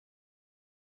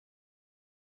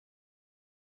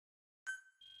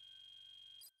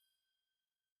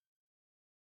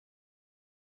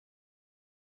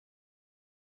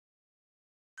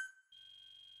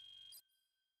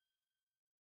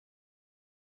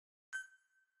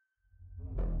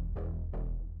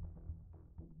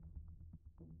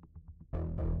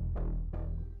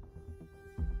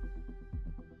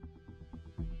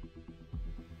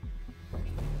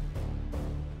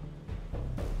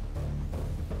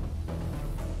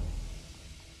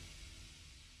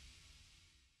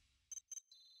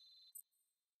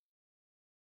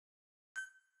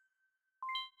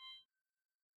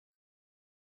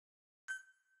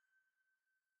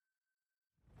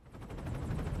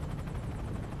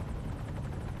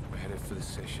headed for the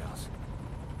Seychelles.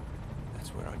 That's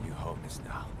where our new home is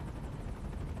now.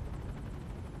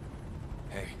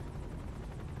 Hey.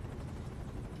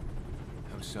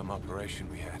 That was some operation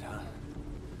we had, huh?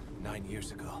 9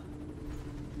 years ago.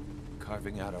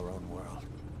 Carving out our own world.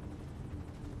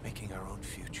 Making our own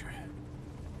future.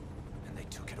 And they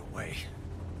took it away.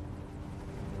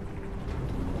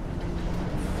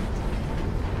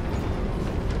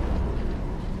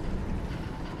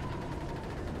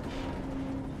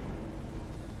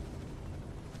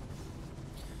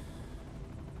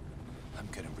 I'm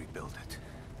gonna rebuild it.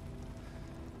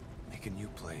 Make a new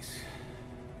place.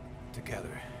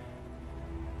 Together.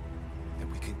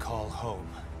 That we can call home.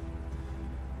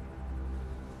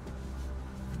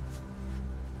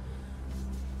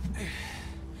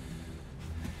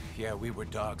 Yeah, we were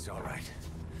dogs, all right.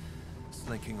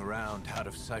 Slinking around out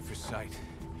of Cypher's sight.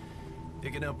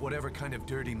 Digging up whatever kind of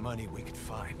dirty money we could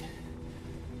find.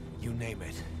 You name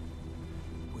it.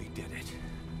 We did it.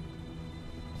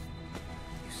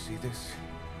 You see this?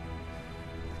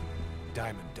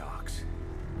 Diamond Dogs.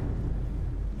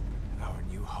 Our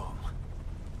new home.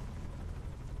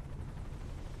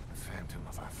 A phantom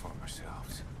of our former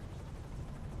selves.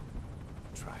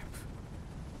 Triumph.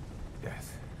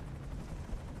 Death.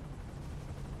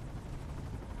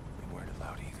 We weren't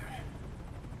allowed either.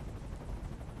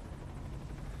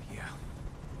 Yeah.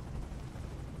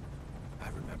 I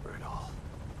remember it all.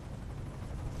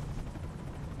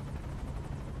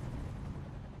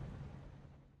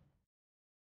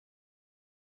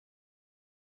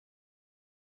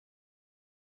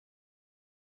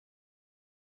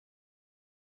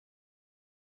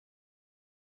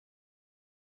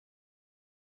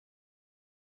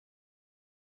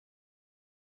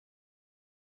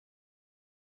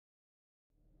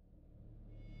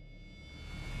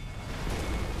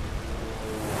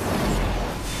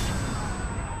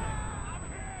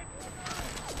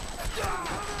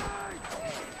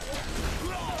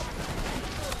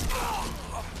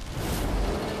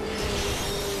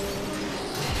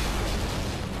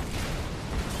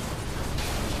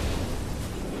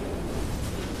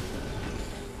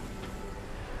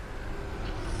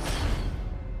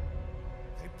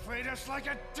 Played us like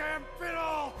a damn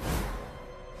fiddle!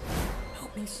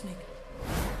 Help me, Snake.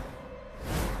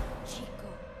 Chico.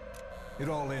 It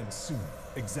all ends soon,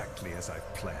 exactly as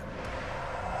I've planned.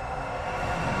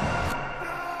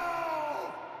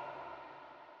 No!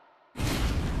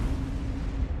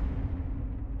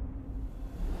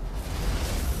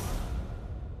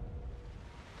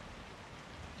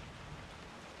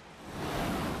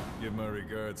 Give my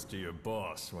regards to your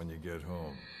boss when you get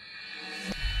home.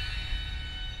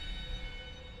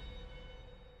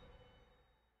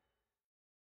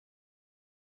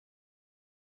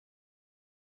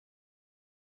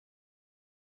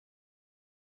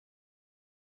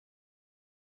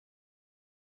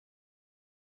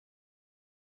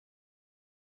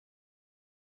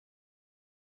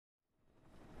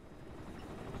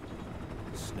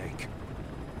 Snake.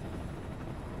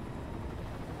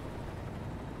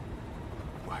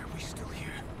 Why are we still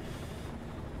here?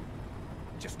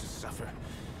 Just to suffer?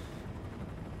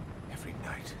 Every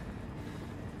night,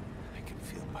 I can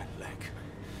feel my leg,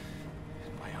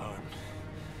 and my arm,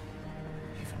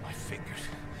 even my fingers.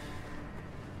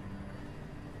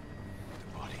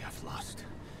 The body I've lost,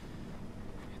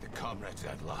 the comrades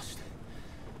I've lost,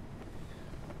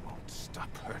 won't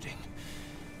stop hurting.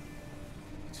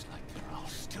 It's like they're all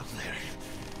still there.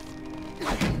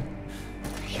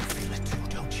 You feel it too,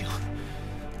 don't you?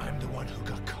 I'm the one who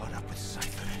got caught up with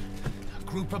Cypher. A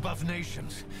group above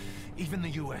nations, even the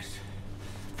US.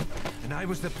 And I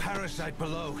was the parasite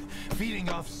below, feeding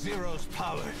off Zero's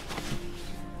power.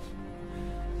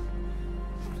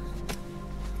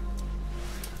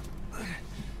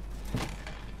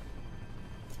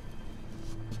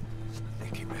 They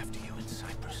came after you in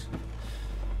Cyprus.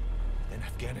 Then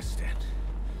Afghanistan.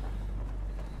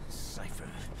 Cypher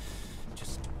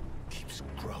just keeps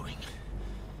growing.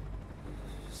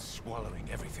 Swallowing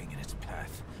everything in its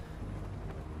path.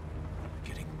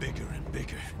 Getting bigger and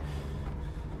bigger.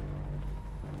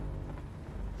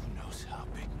 Who knows how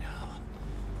big now?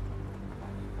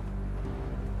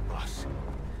 Boss.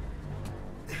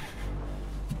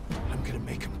 I'm gonna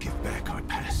make him give back our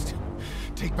past.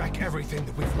 Take back everything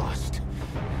that we've lost.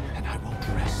 And I won't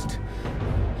rest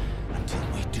until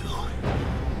we do.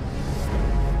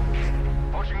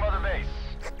 Approaching Mother Base.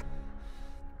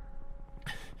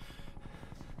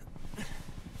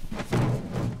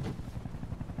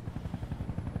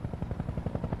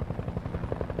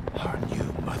 Our new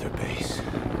Mother Base.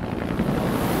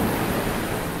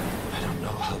 I don't know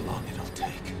how long it'll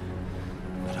take,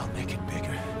 but I'll make it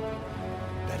bigger.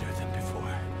 Better than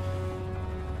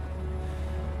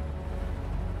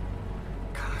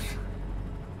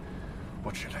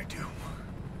What should I do?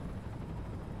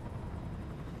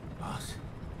 Boss?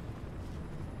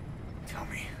 Tell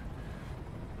me.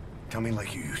 Tell me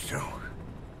like you used to.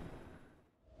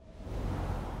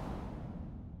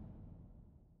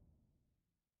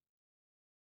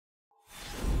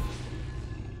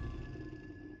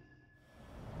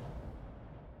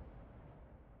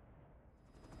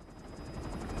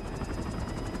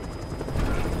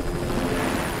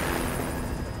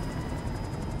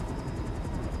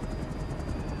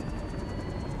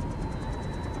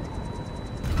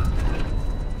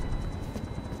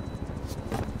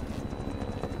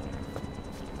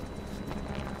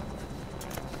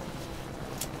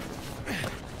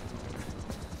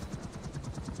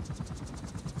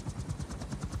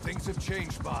 Things have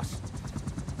changed, boss.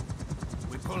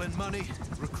 We pull in money,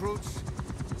 recruits,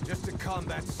 just to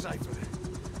combat Cypher.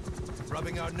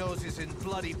 Rubbing our noses in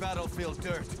bloody battlefield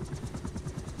dirt.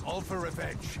 All for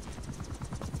revenge.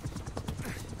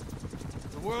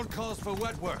 The world calls for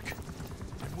wet work,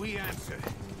 and we answer.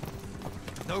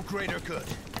 No greater good.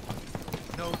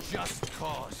 No just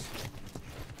cause.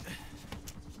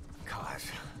 Cause.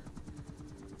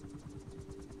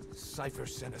 Cypher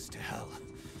sent us to hell.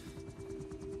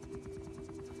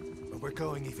 But we're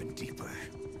going even deeper.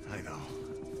 I know.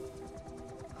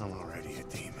 I'm already a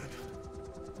demon.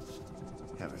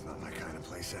 Heaven's not my kind of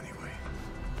place anyway.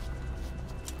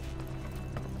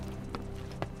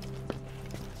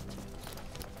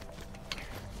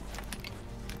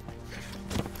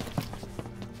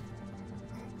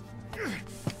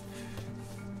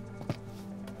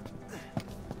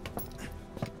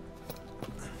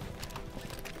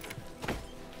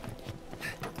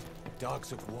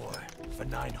 Dogs of war for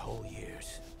 9 whole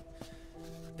years.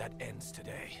 That ends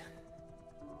today.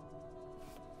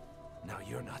 Now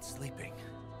you're not sleeping,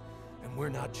 and we're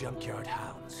not junkyard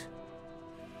hounds.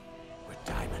 We're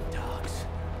diamond dogs.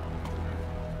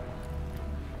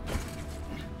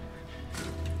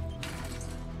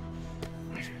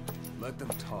 Let them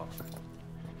talk.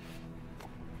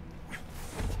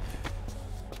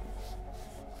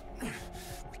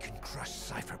 We can crush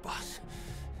Cypher, boss.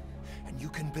 And you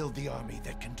can build the army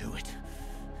that can do it.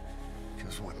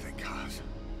 Just one thing, Kaz.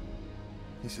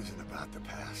 This isn't about the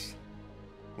past.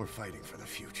 We're fighting for the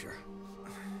future.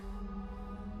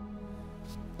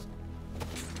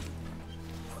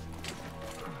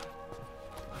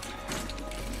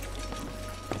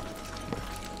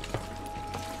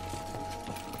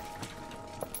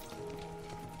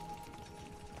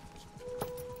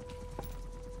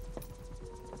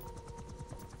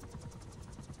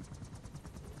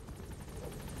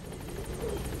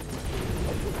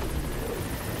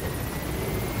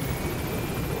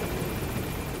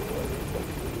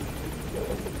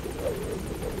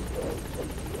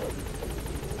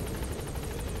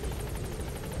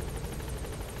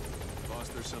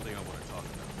 There's something I want to talk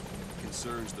about. It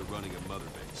concerns the running of Mother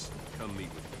Base. Come meet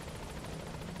with me.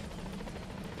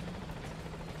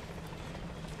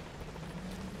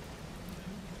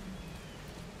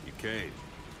 You came.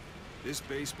 This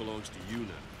base belongs to you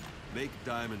now. Make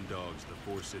Diamond Dogs the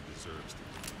force it deserves to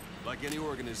be. Like any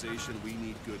organization, we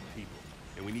need good people,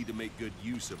 and we need to make good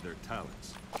use of their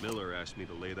talents. Miller asked me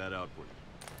to lay that out for you.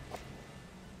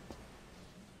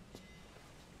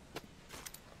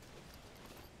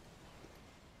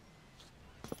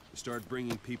 Start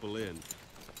bringing people in,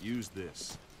 use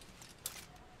this.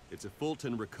 It's a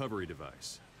Fulton recovery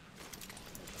device.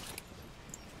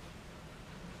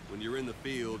 When you're in the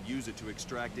field, use it to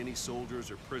extract any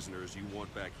soldiers or prisoners you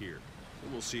want back here.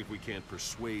 And we'll see if we can't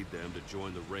persuade them to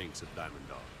join the ranks of Diamond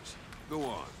Dogs. Go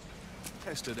on.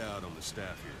 Test it out on the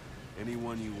staff here.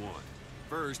 Anyone you want.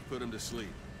 First, put them to sleep.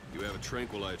 You have a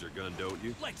tranquilizer gun, don't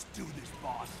you? Let's do this,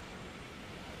 boss.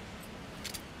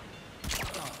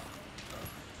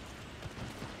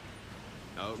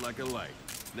 Out like a light.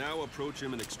 Now approach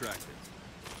him and extract it.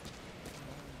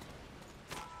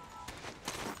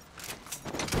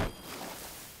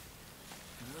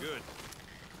 Good.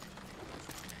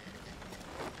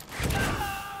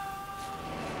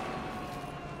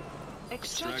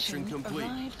 Extraction complete.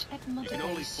 arrived at Mother You can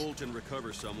only Base. Fulton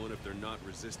recover someone if they're not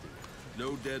resisting.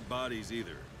 No dead bodies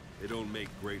either. They don't make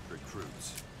great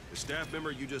recruits. The staff member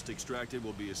you just extracted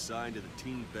will be assigned to the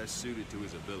team best suited to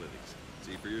his abilities.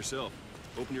 See for yourself.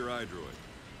 Open your eye droid.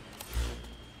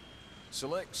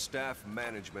 Select staff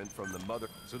management from the mother...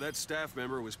 So that staff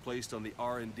member was placed on the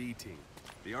R&D team.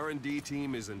 The R&D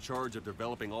team is in charge of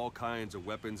developing all kinds of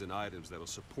weapons and items that'll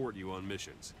support you on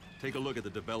missions. Take a look at the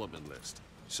development list.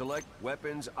 Select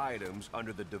weapons items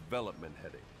under the development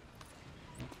heading.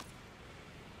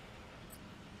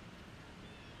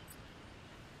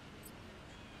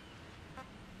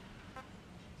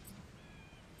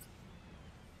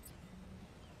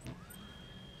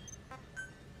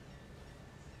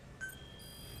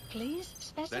 Please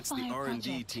specify That's the R&D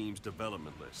project. team's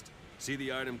development list. See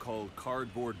the item called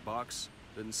cardboard box?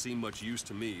 Didn't seem much use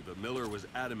to me, but Miller was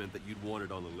adamant that you'd want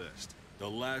it on the list. The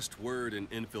last word in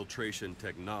infiltration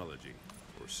technology,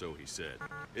 or so he said.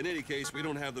 In any case, we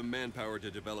don't have the manpower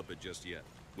to develop it just yet.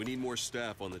 We need more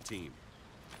staff on the team.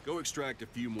 Go extract a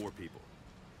few more people.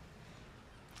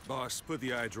 Boss, put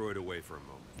the iDroid away for a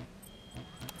moment.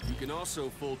 You can also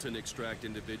Fulton extract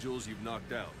individuals you've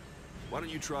knocked out. Why don't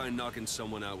you try knocking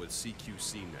someone out with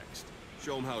CQC next?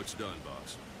 Show them how it's done,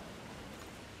 boss.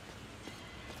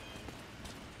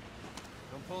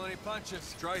 Don't pull any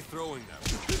punches. Try throwing them.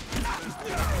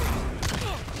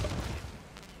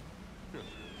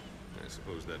 I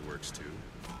suppose that works too.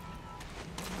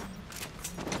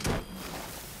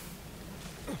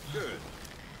 Good.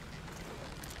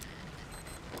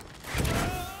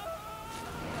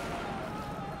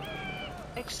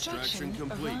 Extraction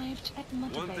complete. arrived at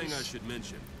Mother One thing I Base. should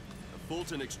mention. A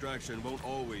Fulton extraction won't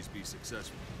always be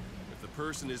successful. If the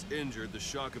person is injured, the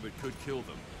shock of it could kill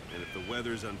them. And if the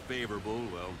weather's unfavorable,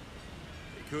 well,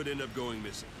 they could end up going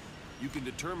missing. You can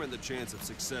determine the chance of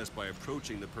success by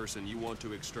approaching the person you want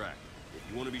to extract. If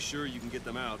you want to be sure you can get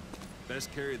them out,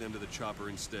 best carry them to the chopper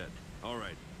instead. All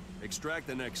right, extract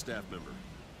the next staff member.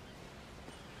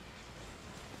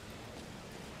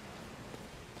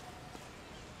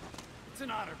 It's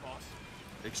an honor, boss.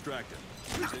 Extract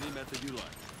him. Use any method you like.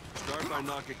 Start by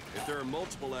knocking. If there are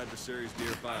multiple adversaries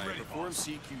nearby, perform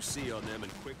CQC on them in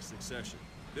quick succession.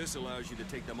 This allows you to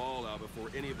take them all out before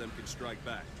any of them can strike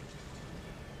back.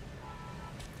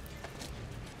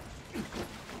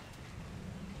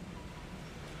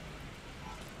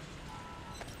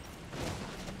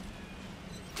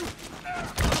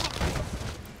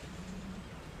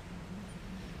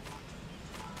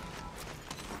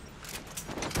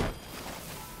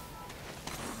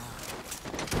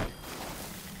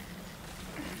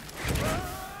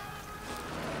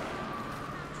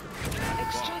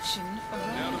 Extraction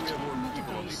Now that we arrived have at more Mother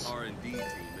people on the Base. R&D team,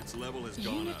 its level has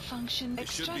gone Unit up. function They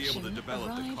should be able to extraction develop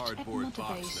the arrived at cardboard Mother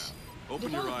box Base. now.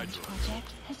 Open your Development iDroid.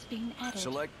 project has been added.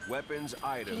 Select weapons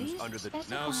items Please under the...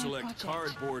 specify Now select project.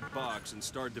 cardboard box and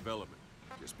start development.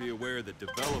 Just be aware that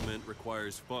development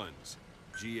requires funds.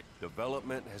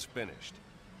 Development has finished.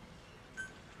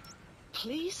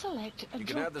 Please select a You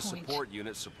can drop have the point. support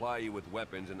unit supply you with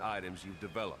weapons and items you've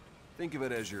developed. Think of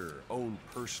it as your own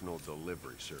personal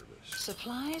delivery service.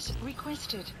 Supplies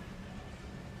requested.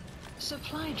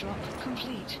 Supply drop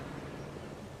complete.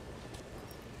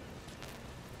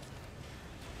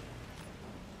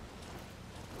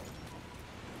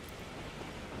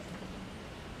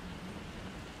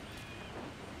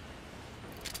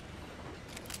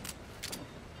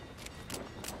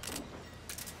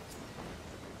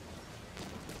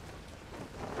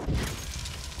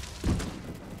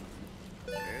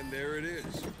 And there it is.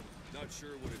 Not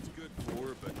sure what it's good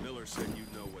for, but Miller said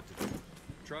you'd know what to do.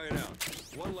 Try it out.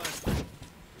 One last thing.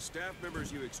 The staff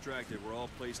members you extracted were all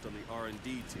placed on the R&D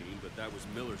team, but that was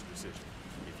Miller's decision.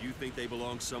 If you think they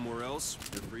belong somewhere else,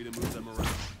 you're free to move them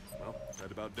around. Well,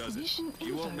 that about does it. Mission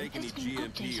You won't info make any has been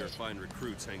GMP or updated. find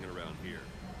recruits hanging around here.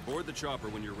 Board the chopper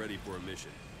when you're ready for a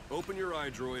mission. Open your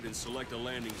iDroid and select a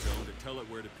landing zone to tell it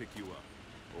where to pick you up.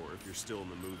 Or if you're still in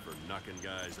the mood for knocking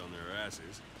guys on their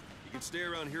asses, you can stay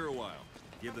around here a while.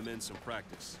 Give the men some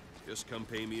practice. Just come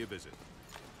pay me a visit.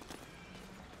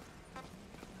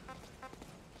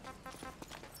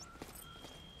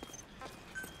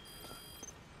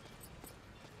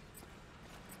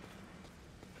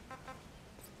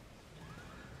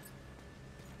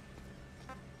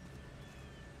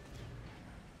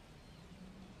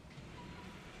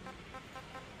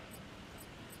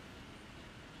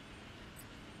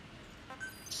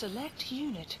 Select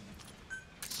unit.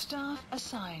 Staff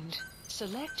assigned.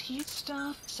 Select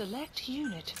staff. Select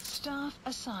unit. Staff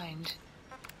assigned.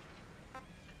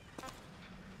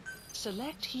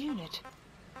 Select unit.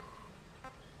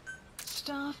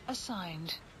 Staff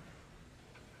assigned.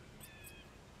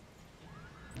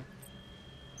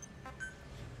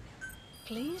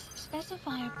 Please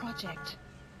specify a project.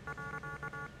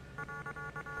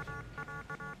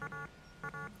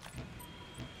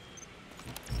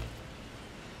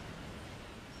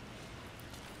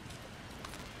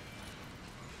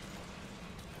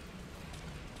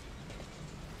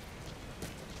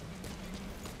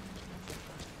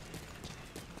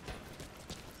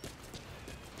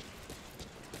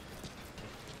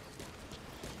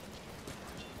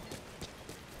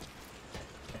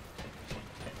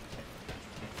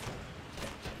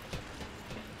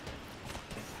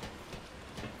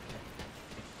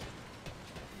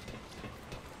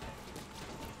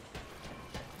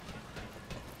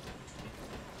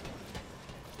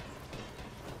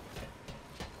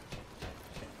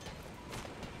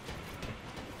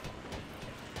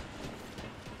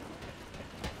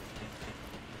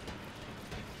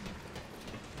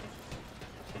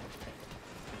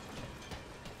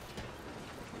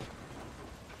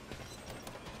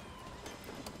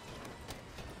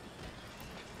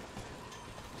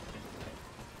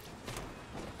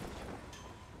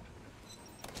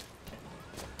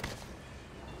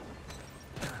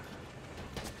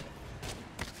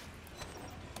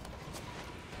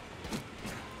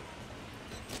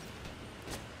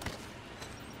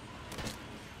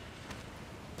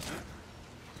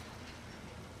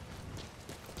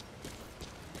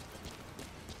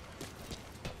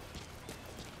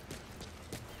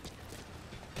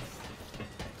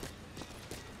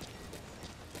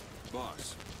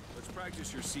 boss. Let's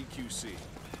practice your CQC.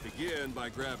 Begin by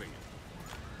grabbing it.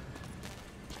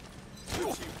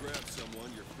 Once you've grabbed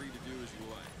someone, you're free to do as you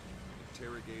like.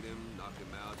 Interrogate him, knock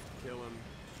him out, kill him.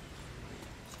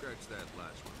 Scratch that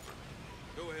last one for me.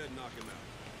 Go ahead and knock him out.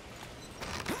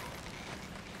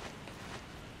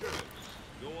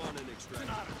 Go on and extract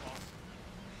him.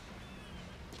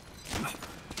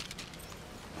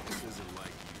 This isn't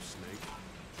like you, Snake.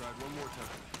 Try it one more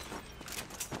time.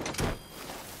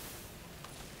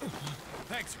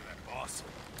 Thanks for that, boss.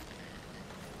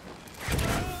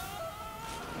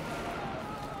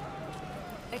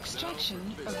 Extraction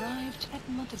arrived at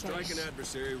Mother Strike an Base.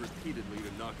 adversary repeatedly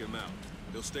to knock him out.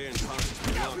 He'll stay unconscious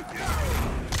for longer.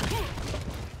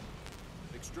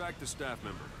 Extract the staff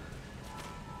member.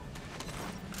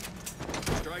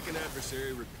 Strike an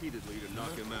adversary repeatedly to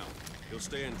knock him out. He'll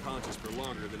stay unconscious for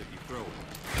longer than if you throw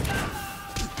him.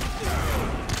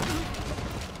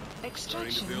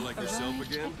 Starting to Extraction feel like yourself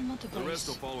arrived again? at Mother The rest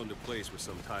will Base. fall into place with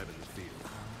some time in the field.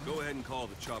 Go ahead and call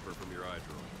the chopper from your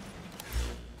iDroid.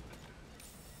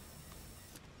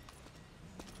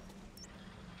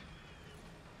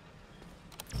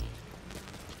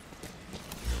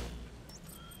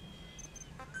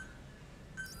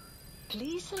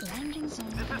 Please the landing zone.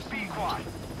 This is B-Quad.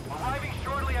 Arriving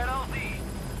shortly at LZ.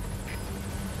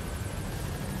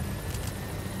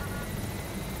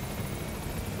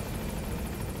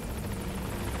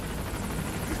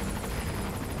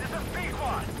 This is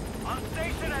B-Quad. On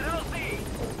station at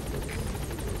LZ.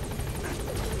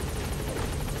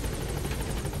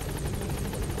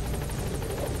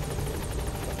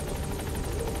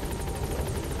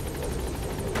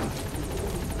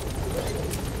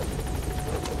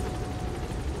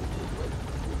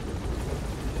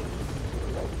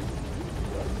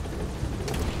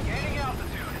 Gaining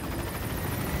altitude.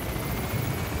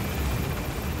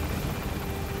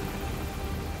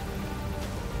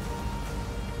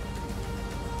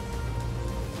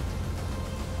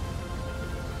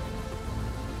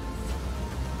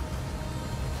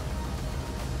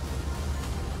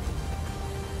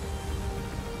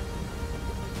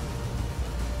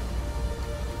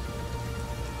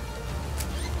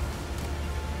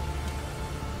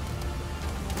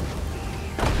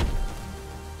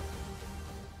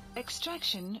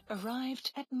 Extraction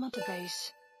arrived at Mother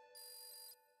Base.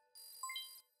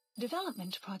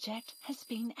 Development project has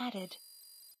been added.